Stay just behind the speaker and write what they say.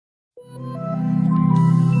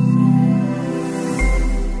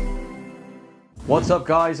What's up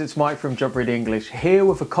guys, it's Mike from Job Ready English here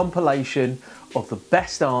with a compilation of the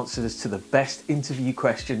best answers to the best interview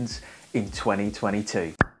questions in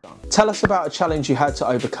 2022. Tell us about a challenge you had to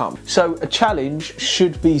overcome. So a challenge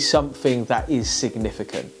should be something that is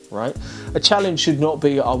significant, right? A challenge should not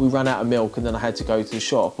be, oh, we ran out of milk and then I had to go to the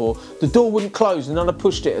shop, or the door wouldn't close and then I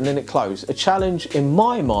pushed it and then it closed. A challenge, in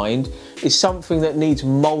my mind, is something that needs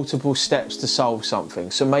multiple steps to solve something.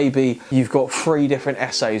 So maybe you've got 3 different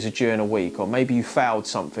essays during a week, or maybe you failed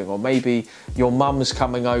something, or maybe your mum's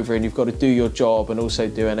coming over and you've got to do your job and also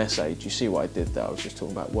do an essay. Do you see what I did there? I was just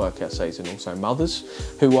talking about work essays and also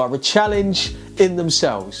mothers, who are a challenge in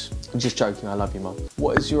themselves. I'm just joking, I love you, mum.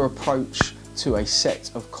 What is your approach to a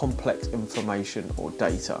set of complex information or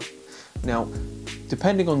data? Now,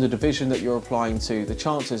 depending on the division that you're applying to, the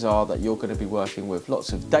chances are that you're going to be working with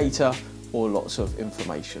lots of data or lots of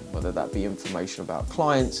information, whether that be information about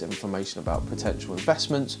clients, information about potential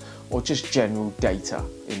investments, or just general data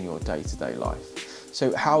in your day-to-day life.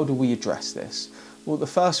 So how do we address this? Well, the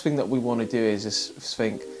first thing that we want to do is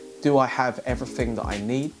think, do I have everything that I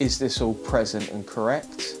need? Is this all present and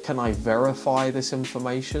correct? Can I verify this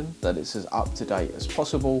information, that it's as up to date as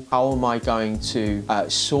possible? How am I going to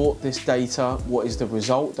sort this data? What is the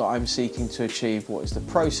result that I'm seeking to achieve? What is the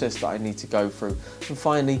process that I need to go through? And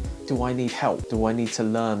finally, do I need help? Do I need to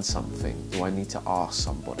learn something? Do I need to ask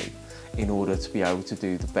somebody in order to be able to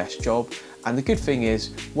do the best job? And the good thing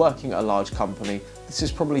is, working at a large company, this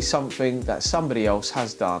is probably something that somebody else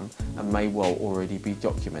has done and may well already be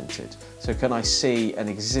documented. So can I see an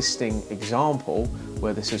existing example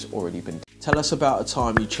where this has already been done? Tell us about a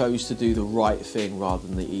time you chose to do the right thing rather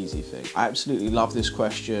than the easy thing. I absolutely love this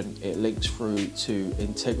question. It links through to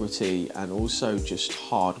integrity and also just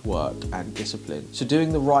hard work and discipline. So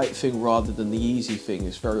doing the right thing rather than the easy thing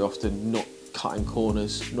is very often not cutting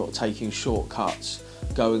corners, not taking shortcuts,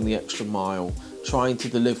 going the extra mile, trying to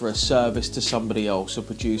deliver a service to somebody else or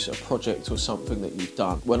produce a project or something that you've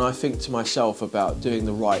done. When I think to myself about doing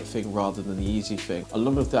the right thing rather than the easy thing, a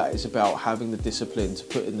lot of that is about having the discipline to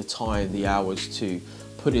put in the time, the hours to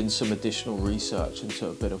put in some additional research into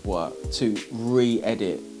a bit of work, to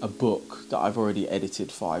re-edit a book that I've already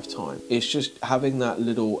edited 5 times. It's just having that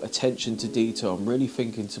little attention to detail. I'm really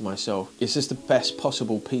thinking to myself, is this the best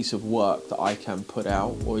possible piece of work that I can put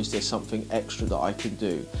out, or is there something extra that I can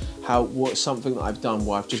do? What's something that I've done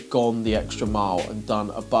where I've just gone the extra mile and done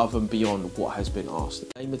above and beyond what has been asked?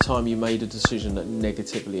 Name a time you made a decision that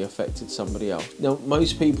negatively affected somebody else. Now,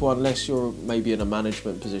 most people, unless you're maybe in a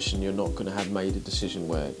management position, you're not going to have made a decision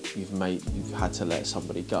where you've had to let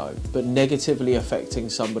somebody go. But negatively affecting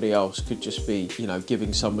somebody else could just be, you know,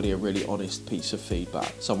 giving somebody a really honest piece of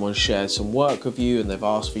feedback. Someone shared some work with you and they've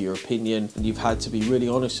asked for your opinion, and you've had to be really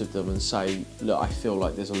honest with them and say, look, I feel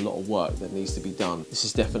like there's a lot of work that needs to be done. This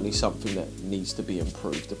is definitely something that needs to be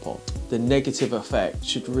improved upon. The negative effect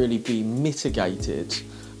should really be mitigated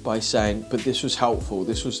by saying, but this was helpful,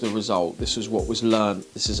 this was the result, this is what was learned,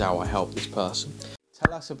 this is how I helped this person.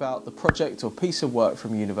 Tell us about the project or piece of work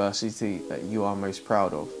from university that you are most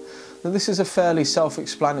proud of. Now, this is a fairly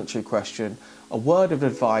self-explanatory question. A word of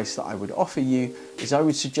advice that I would offer you is I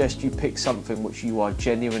would suggest you pick something which you are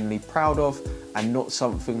genuinely proud of and not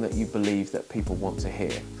something that you believe that people want to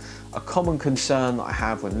hear. A common concern that I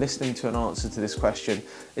have when listening to an answer to this question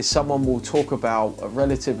is someone will talk about a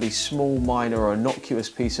relatively small, minor or innocuous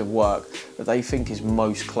piece of work that they think is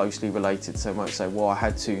most closely related. So they might say, well, I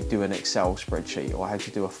had to do an Excel spreadsheet, or I had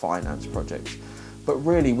to do a finance project. But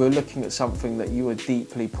really, we're looking at something that you are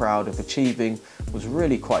deeply proud of achieving, was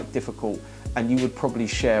really quite difficult, and you would probably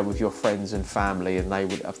share with your friends and family, and they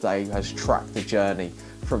would, if they has tracked the journey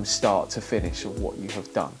from start to finish of what you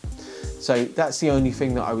have done. So that's the only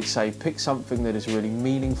thing that I would say. Pick something that is really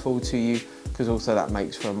meaningful to you, because also that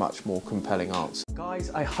makes for a much more compelling answer.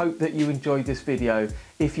 Guys, I hope that you enjoyed this video.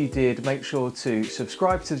 If you did, make sure to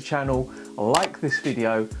subscribe to the channel, like this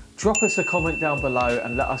video, drop us a comment down below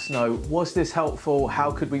and let us know, was this helpful?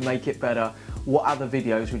 How could we make it better? What other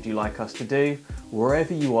videos would you like us to do?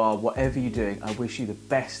 Wherever you are, whatever you're doing, I wish you the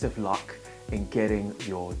best of luck in getting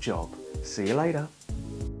your job. See you later.